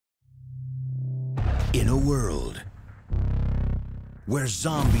In a world where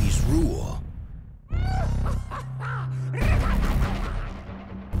zombies rule,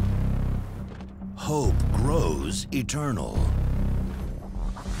 hope grows eternal.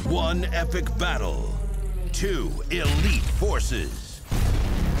 One epic battle, two elite forces,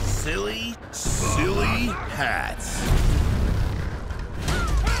 silly hats.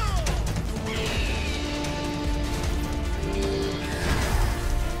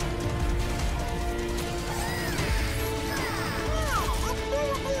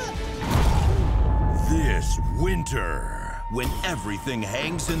 This winter, when everything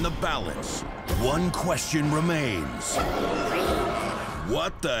hangs in the balance, one question remains.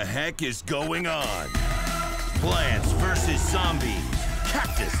 What the heck is going on? Plants versus zombies,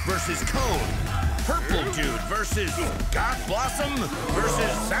 cactus versus cone, purple dude versus goth blossom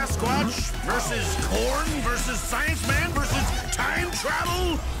versus Sasquatch versus corn versus science man versus time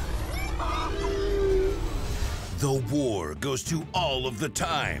travel? The war goes to all of the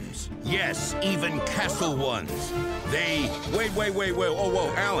times. Yes, even castle ones. Wait,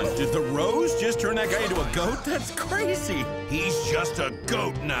 whoa, Alan, did the rose just turn that guy into a goat? That's crazy. He's just a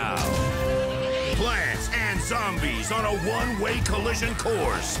goat now. Plants and zombies on a one-way collision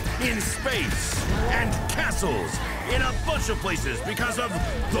course in space and castles in a bunch of places because of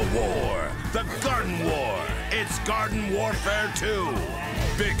the war, the Garden War. It's Garden Warfare 2.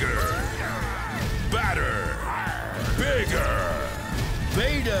 Bigger, badder, bigger,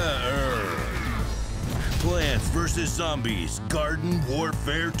 beta. Plants vs. Zombies, Garden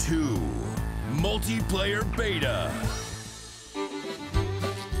Warfare 2. Multiplayer beta.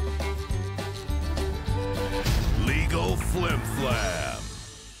 Legal Flim Flam.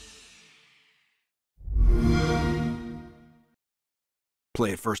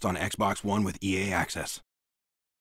 Play it first on Xbox One with EA Access.